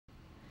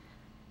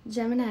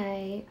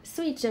Gemini,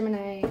 sweet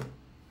Gemini.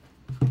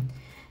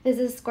 This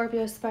is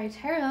Scorpio Spy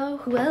Tarot.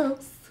 Who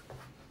else?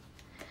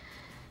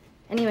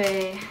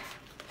 Anyway,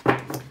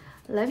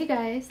 love you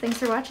guys. Thanks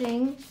for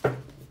watching.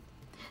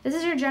 This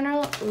is your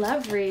general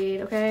love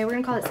read, okay? We're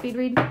gonna call it speed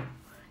read.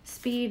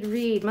 Speed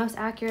read, most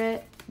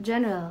accurate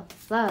general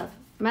love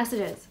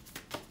messages.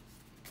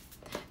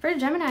 For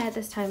Gemini at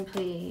this time,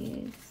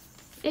 please.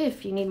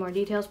 If you need more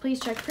details, please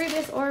check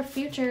previous or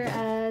future,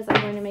 as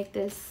I'm going to make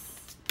this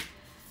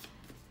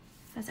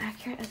as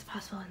accurate as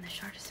possible in the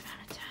shortest amount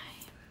of time.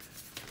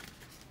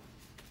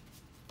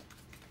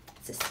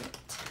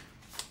 Succinct.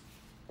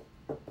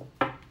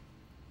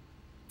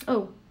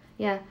 Oh,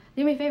 yeah.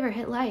 Do me a favor,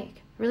 hit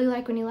like. Really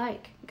like when you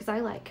like, because I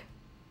like.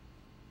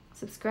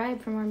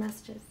 Subscribe for more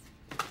messages.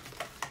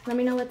 Let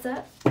me know what's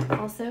up.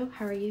 Also,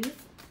 how are you?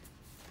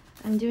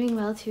 I'm doing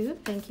well too,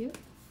 thank you.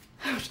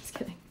 I'm just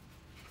kidding.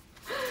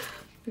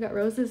 We got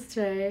roses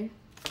today.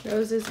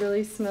 Roses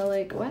really smell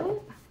like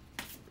what?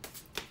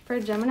 For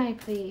Gemini,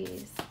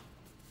 please.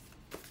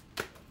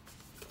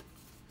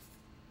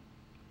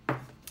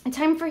 A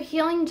time for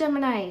healing,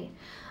 Gemini.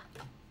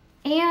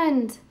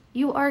 And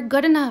you are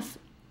good enough,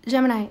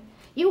 Gemini.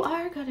 You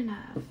are good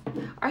enough.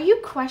 Are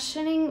you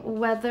questioning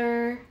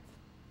whether,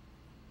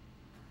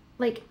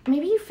 like,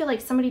 maybe you feel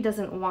like somebody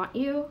doesn't want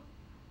you?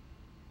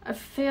 I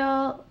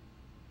feel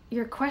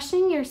you're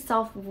questioning your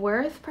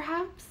self-worth,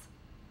 perhaps?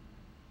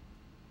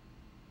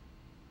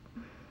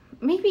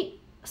 Maybe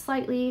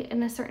slightly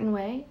in a certain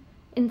way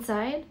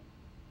inside.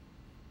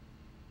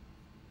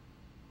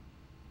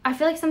 I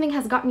feel like something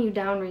has gotten you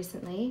down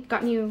recently,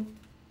 gotten you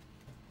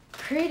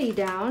pretty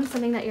down,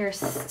 something that you're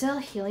still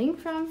healing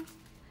from.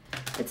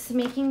 It's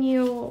making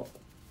you,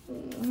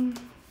 I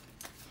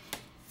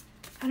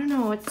don't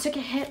know, it took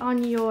a hit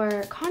on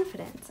your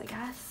confidence, I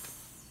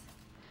guess.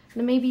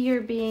 And maybe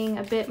you're being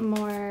a bit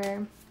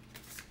more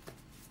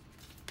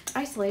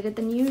isolated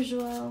than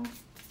usual.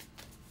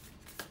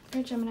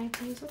 For Gemini,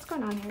 please. What's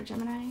going on here,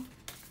 Gemini?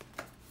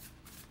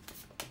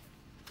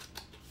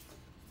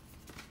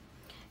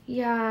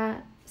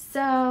 Yeah,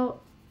 so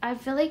I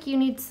feel like you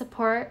need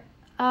support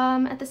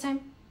at this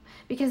time,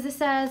 because this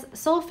says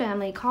soul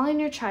family, call in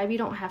your tribe. You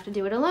don't have to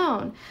do it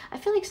alone. I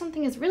feel like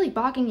something is really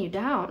bogging you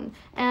down,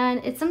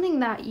 and it's something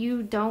that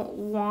you don't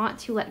want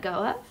to let go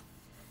of.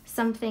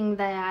 Something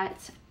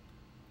that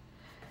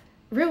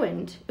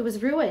ruined. It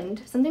was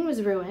ruined. Something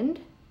was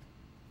ruined.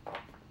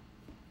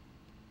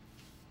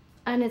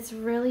 And it's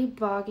really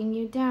bogging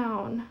you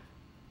down.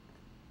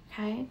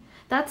 Okay?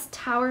 That's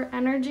Tower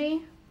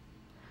energy.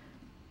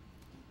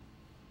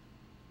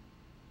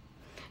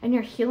 And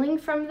you're healing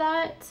from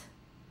that.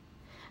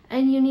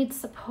 And you need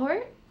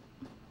support.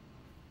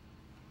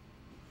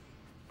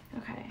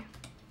 Okay.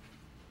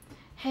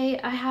 Hey,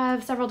 I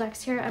have several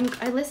decks here.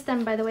 I list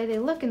them by the way they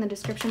look in the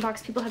description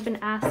box. People have been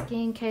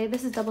asking. Okay,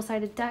 this is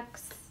double-sided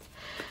decks.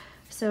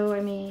 So,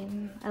 I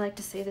mean, I like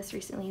to say this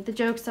recently. The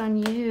joke's on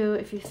you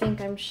if you think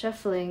I'm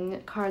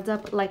shuffling cards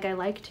up like I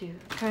like to,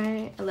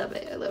 okay? I love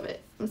it, I love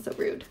it. I'm so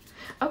rude.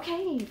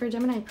 Okay, for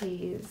Gemini,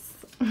 please.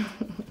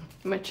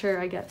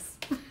 Mature, I guess.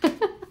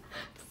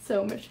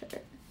 So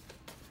mature.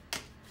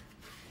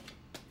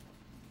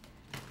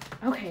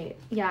 Okay,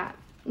 yeah.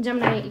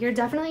 Gemini, you're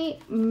definitely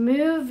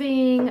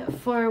moving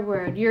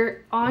forward.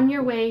 You're on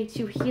your way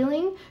to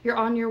healing. You're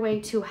on your way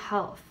to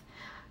health.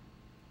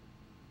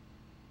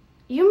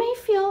 You may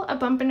feel a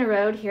bump in the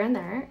road here and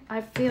there.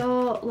 I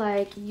feel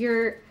like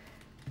you're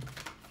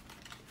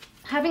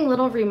having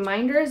little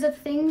reminders of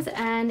things,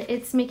 and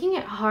it's making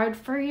it hard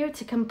for you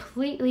to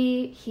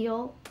completely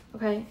heal,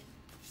 okay?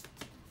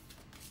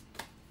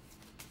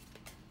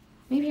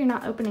 Maybe you're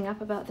not opening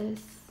up about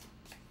this.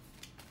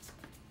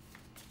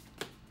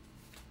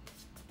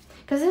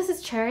 Because this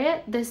is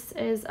Chariot. This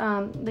is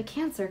the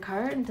Cancer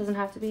card. It doesn't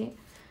have to be.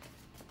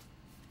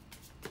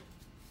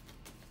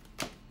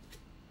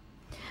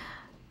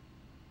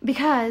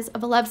 Because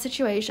of a love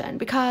situation,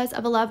 because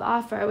of a love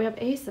offer. We have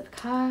Ace of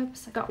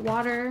Cups. I got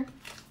water,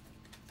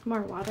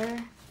 more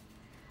water.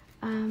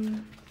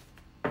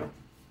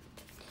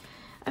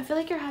 I feel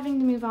like you're having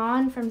to move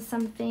on from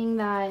something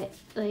that,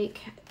 like,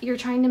 you're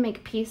trying to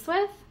make peace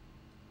with.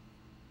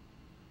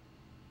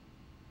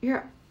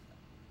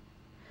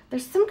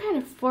 There's some kind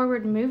of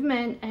forward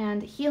movement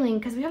and healing,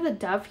 because we have the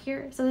Dove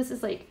here. So this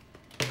is like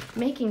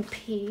making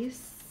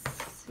peace.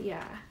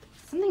 Yeah,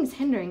 something's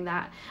hindering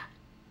that.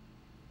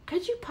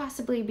 Could you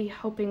possibly be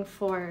hoping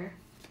for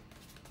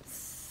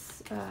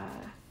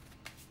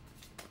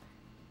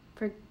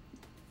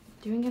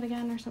doing it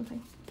again or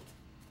something?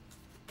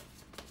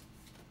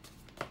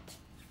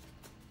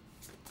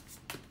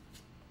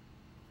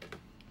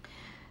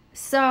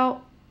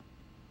 So,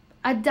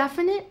 a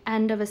definite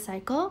end of a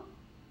cycle,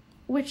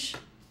 which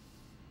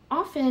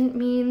often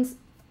means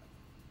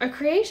a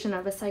creation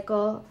of a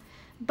cycle,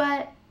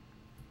 but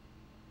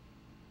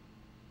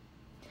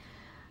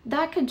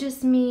that could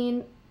just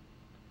mean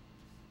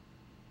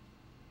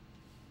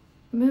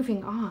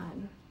moving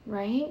on,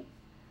 right?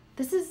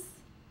 This is,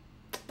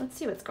 let's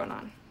see what's going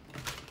on.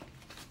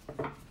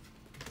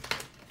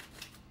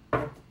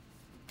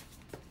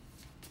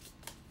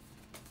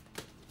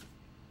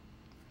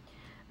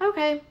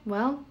 Okay,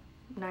 well,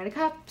 Knight of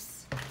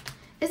Cups.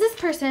 Is this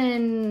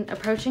person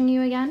approaching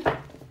you again?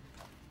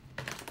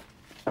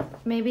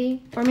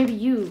 Maybe, or maybe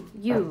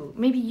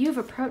maybe you've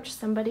approached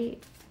somebody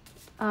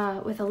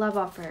with a love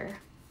offer.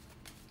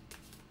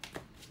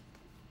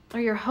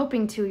 Or you're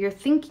hoping to, you're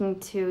thinking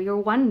to, you're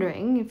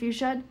wondering if you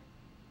should.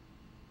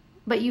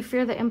 But you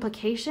fear the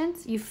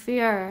implications, you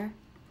fear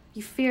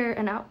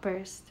an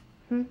outburst.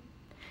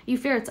 You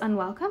fear it's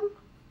unwelcome?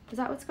 Is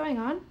that what's going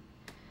on?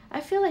 I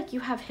feel like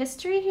you have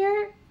history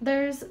here.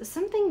 There's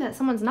something that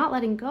someone's not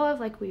letting go of,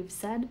 like we've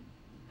said.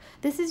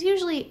 This is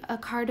usually a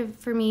card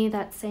for me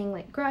that's saying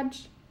like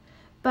grudge,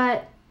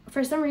 but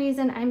for some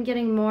reason I'm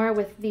getting more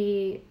with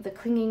the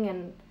clinging,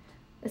 and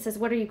it says,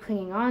 what are you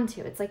clinging on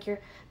to? It's like you're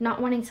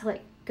not wanting to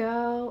let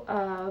go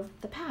of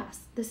the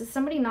past. This is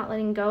somebody not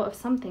letting go of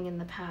something in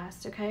the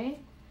past, okay?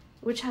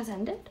 Which has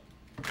ended.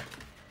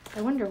 I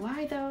wonder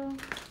why though.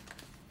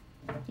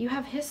 You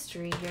have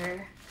history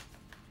here.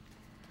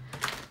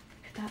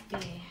 Could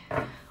that be?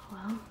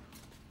 Well,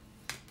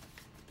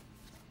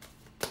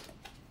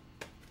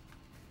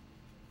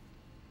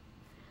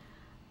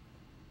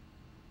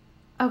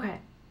 okay.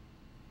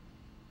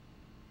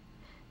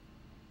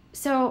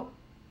 So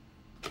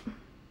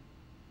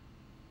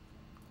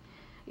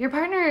your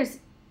partner's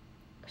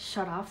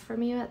shut off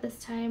from you at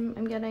this time,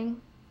 I'm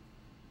getting.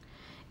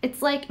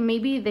 It's like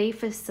maybe they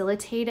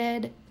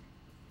facilitated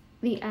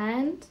the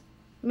end.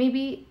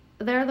 Maybe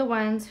they're the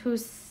ones who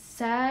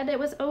said it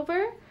was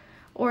over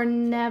or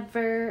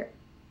never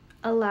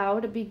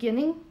allowed a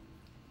beginning.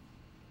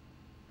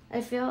 I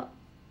feel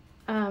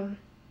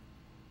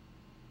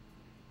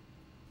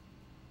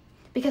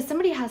because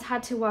somebody has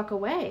had to walk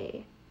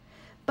away,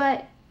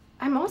 but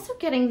I'm also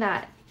getting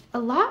that a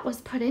lot was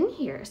put in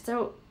here.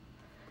 So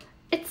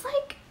it's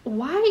like,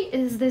 why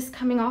is this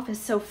coming off as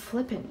so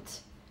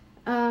flippant?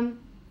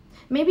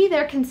 Maybe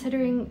they're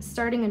considering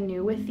starting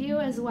anew with you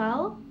as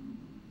well.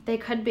 They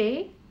could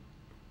be.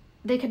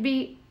 They could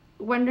be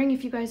wondering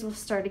if you guys will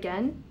start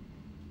again.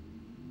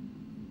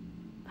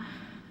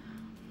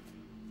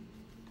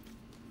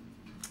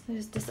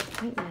 There's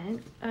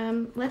disappointment.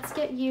 Let's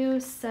get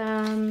you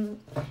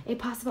a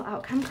possible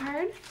outcome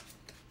card.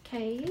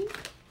 Okay.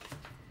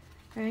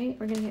 All right,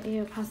 we're gonna get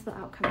you a possible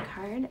outcome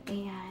card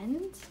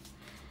and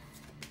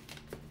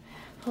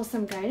pull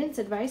some guidance,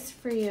 advice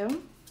for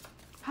you.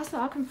 Possible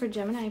outcome for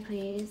Gemini,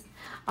 please.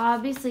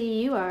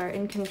 Obviously, you are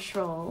in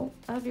control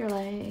of your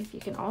life. You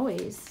can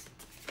always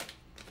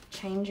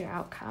change your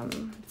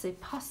outcome. It's a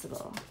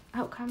possible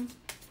outcome.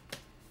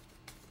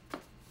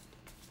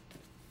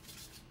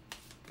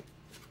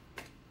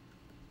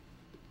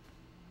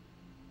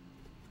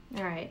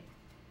 All right.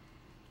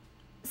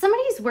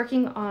 Somebody's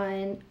working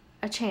on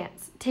a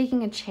chance,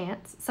 taking a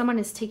chance. Someone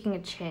is taking a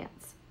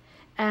chance.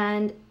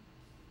 And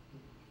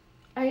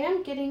I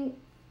am getting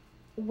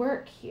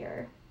work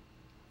here.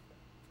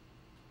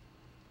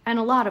 And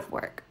a lot of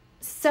work.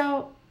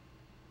 So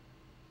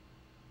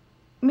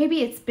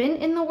maybe it's been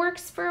in the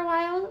works for a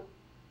while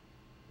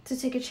to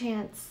take a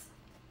chance.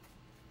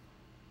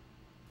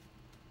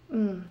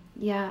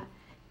 Yeah.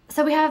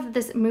 So we have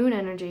this moon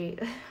energy.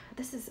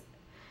 This is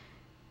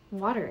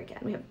water again.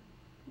 We have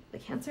the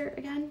Cancer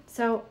again.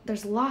 So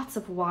there's lots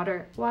of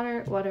water,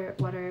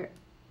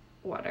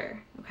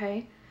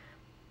 okay?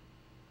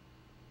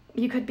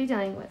 You could be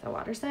dealing with a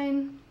water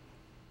sign.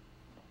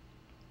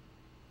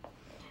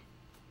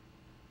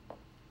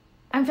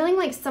 I'm feeling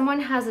like someone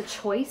has a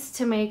choice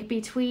to make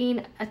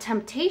between a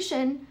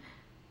temptation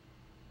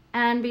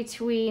and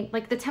between,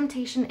 like the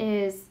temptation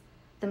is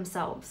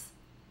themselves.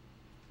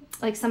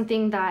 Like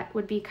something that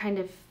would be kind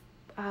of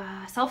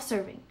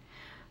self-serving.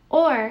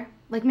 Or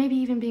like maybe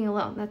even being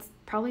alone. That's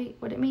probably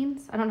what it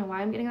means. I don't know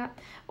why I'm getting that.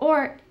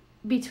 Or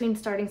between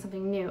starting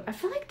something new. I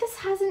feel like this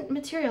hasn't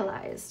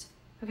materialized,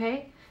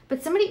 okay?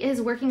 But somebody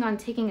is working on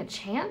taking a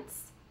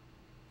chance.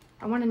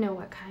 I want to know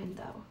what kind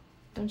though,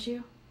 don't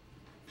you?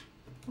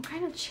 What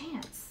kind of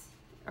chance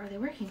are they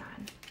working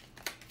on?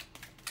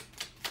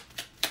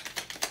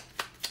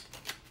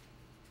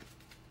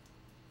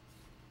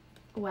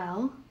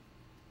 Well,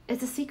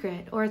 it's a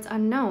secret or it's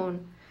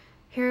unknown.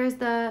 Here's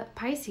the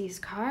Pisces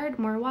card,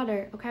 more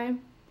water, okay?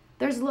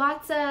 There's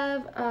lots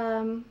of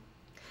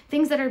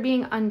things that are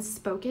being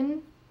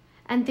unspoken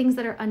and things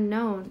that are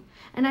unknown.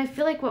 And I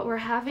feel like what we're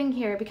having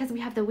here, because we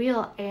have the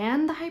Wheel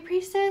and the High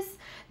Priestess,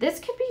 this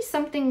could be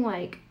something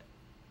like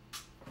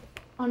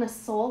on a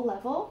soul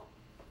level.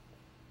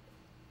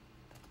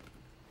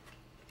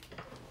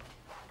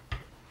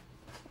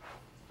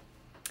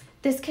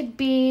 This could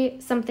be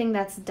something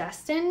that's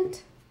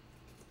destined.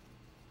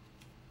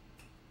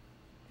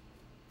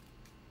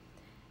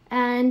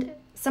 And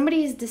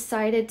somebody's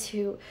decided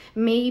to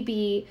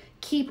maybe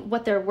keep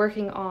what they're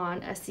working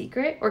on a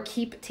secret, or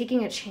keep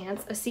taking a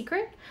chance a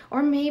secret,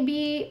 or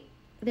maybe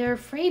they're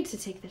afraid to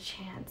take the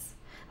chance.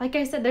 Like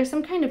I said, there's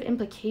some kind of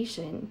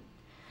implication.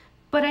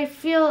 But I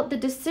feel the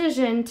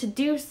decision to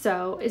do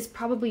so is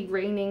probably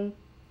reigning.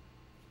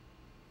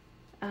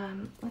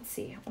 Let's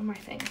see, one more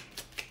thing.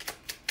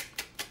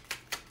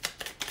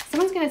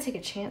 Someone's gonna take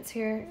a chance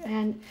here,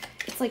 and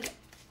it's like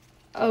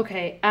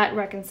Okay, at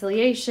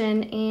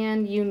reconciliation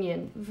and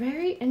union.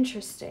 Very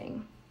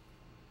interesting.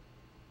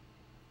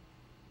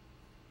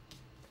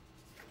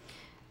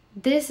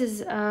 This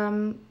is,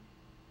 I'm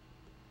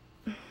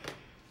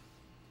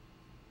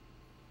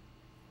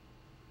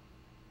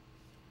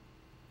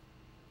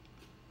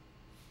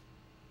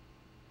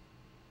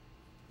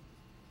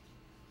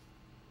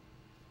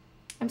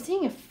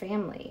seeing a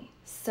family.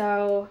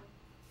 So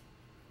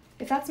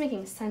if that's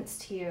making sense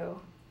to you,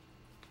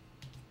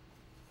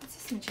 what's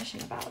this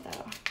magician about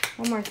though?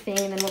 One more thing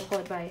and then we'll pull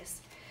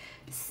advice.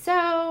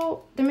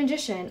 So the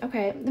magician,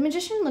 okay, the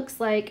magician looks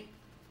like,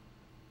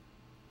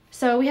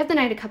 so we have the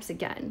Knight of Cups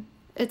again.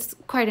 It's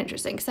quite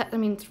interesting. I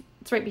mean,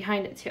 it's right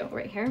behind it too,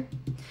 right here.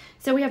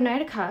 So we have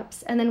Knight of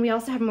Cups, and then we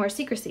also have more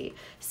secrecy.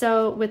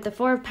 So with the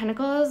Four of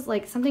Pentacles,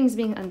 like something's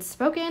being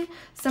unspoken,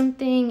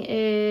 something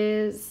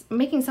is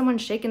making someone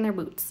shake in their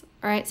boots,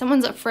 all right?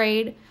 Someone's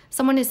afraid,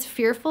 someone is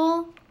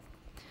fearful,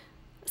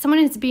 someone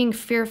is being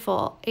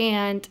fearful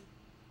and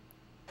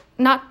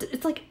not,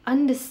 it's like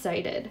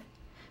undecided.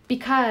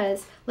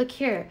 Because look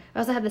here, I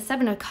also have the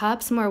Seven of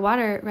Cups, more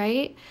water,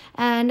 right?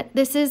 And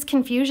this is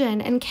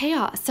confusion and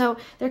chaos. So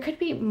there could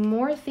be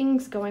more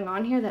things going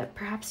on here that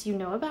perhaps you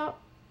know about.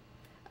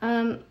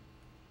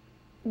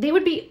 They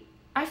would be,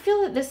 I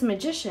feel that this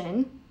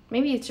magician,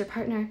 maybe it's your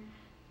partner,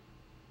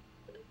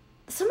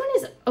 someone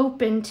is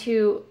open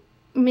to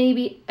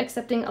maybe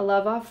accepting a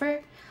love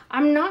offer.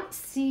 I'm not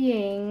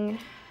seeing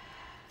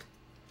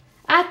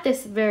at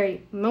this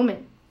very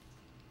moment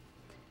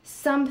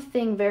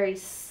something very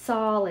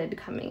solid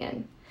coming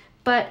in,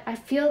 but I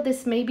feel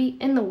this may be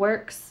in the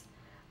works.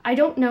 I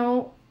don't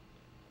know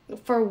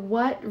for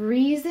what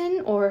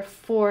reason or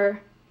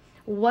for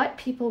what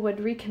people would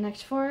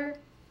reconnect for,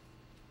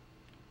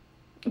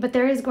 but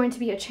there is going to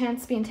be a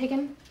chance being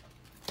taken.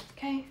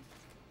 Okay,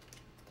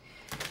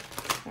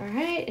 all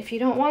right, if you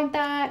don't want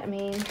that, I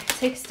mean,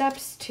 take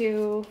steps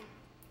to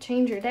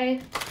change your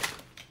day.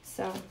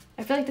 So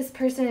I feel like this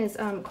person is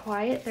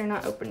quiet. They're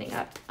not opening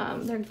up.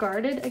 They're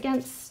guarded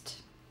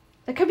against,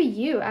 that could be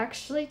you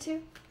actually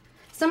too.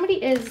 Somebody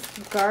is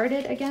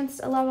guarded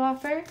against a love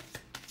offer.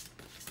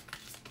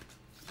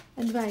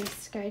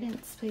 Advice,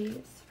 guidance, please,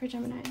 for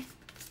Gemini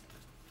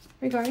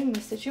regarding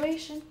this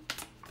situation.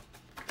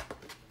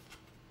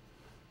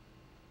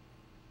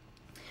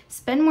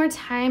 Spend more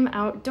time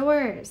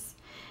outdoors.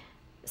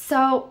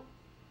 So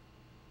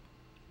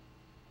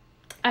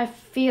I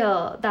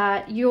feel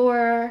that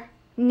you're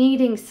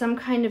needing some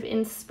kind of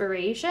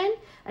inspiration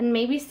and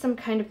maybe some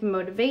kind of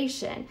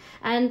motivation,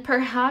 and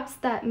perhaps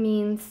that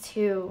means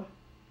to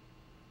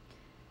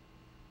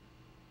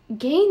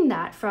gain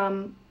that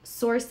from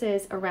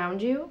sources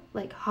around you,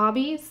 like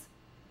hobbies.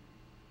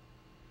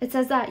 It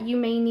says that you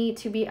may need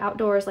to be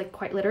outdoors, like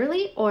quite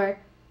literally, or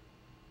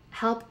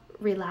help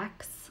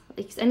relax,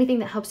 like anything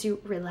that helps you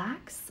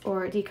relax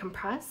or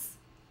decompress.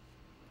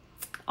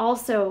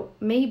 Also,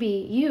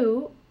 maybe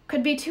you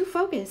could be too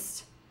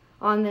focused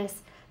on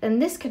this, then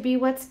this could be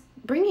what's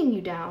bringing you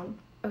down,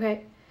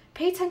 okay?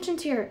 Pay attention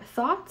to your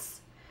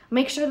thoughts.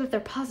 Make sure that they're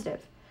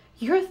positive.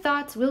 Your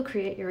thoughts will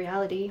create your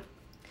reality.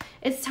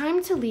 It's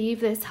time to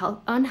leave this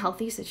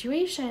unhealthy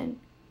situation.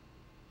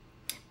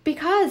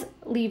 Because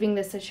leaving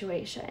this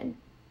situation,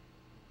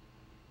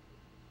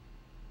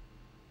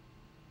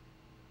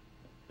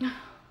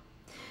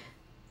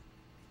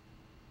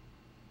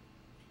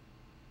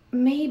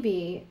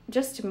 maybe,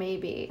 just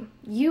maybe,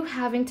 you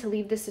having to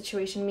leave this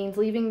situation means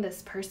leaving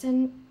this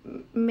person.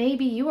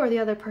 Maybe you or the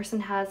other person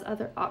has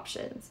other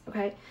options,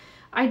 okay?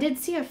 I did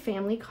see a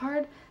family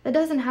card. That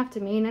doesn't have to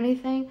mean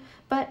anything,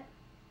 but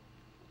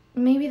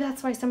maybe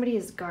that's why somebody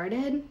is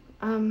guarded.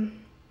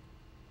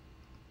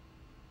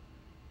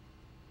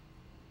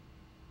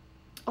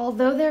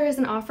 Although there is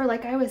an offer,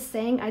 like I was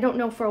saying, I don't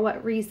know for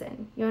what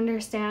reason. You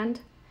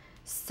understand?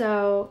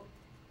 So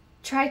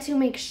try to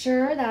make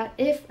sure that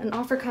if an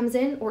offer comes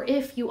in, or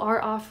if you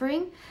are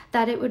offering,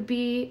 that it would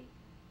be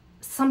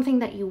something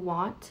that you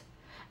want,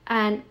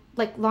 and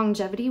like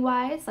longevity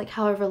wise, like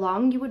however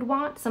long you would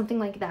want, something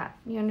like that.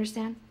 You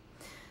understand?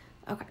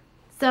 Okay.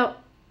 So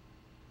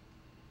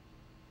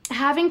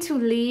having to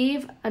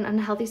leave an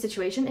unhealthy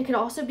situation, it could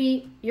also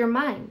be your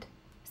mind.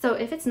 So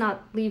if it's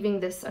not leaving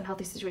this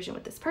unhealthy situation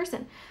with this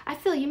person, I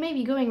feel you may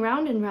be going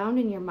round and round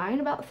in your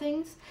mind about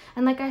things.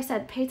 And like I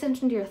said, pay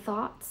attention to your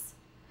thoughts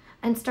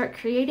and start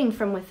creating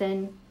from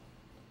within.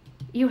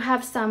 You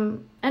have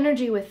some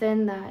energy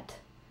within that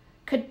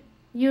could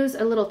use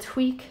a little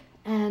tweak,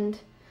 and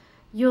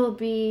you'll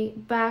be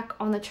back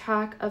on the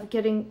track of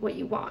getting what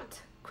you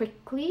want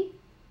quickly.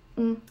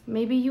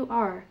 Maybe you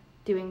are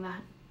doing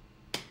that.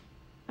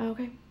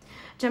 Okay.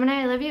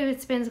 Gemini, I love you.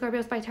 It's been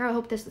Scorpios by Tarot. I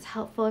hope this was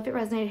helpful. If it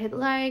resonated, hit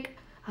like.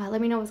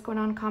 Let me know what's going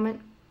on. Comment.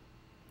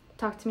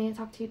 Talk to me. I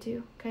talk to you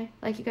too. Okay?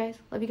 Like you guys.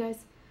 Love you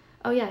guys.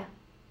 Oh yeah.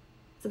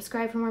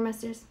 Subscribe for more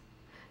messages.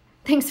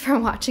 Thanks for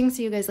watching.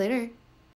 See you guys later.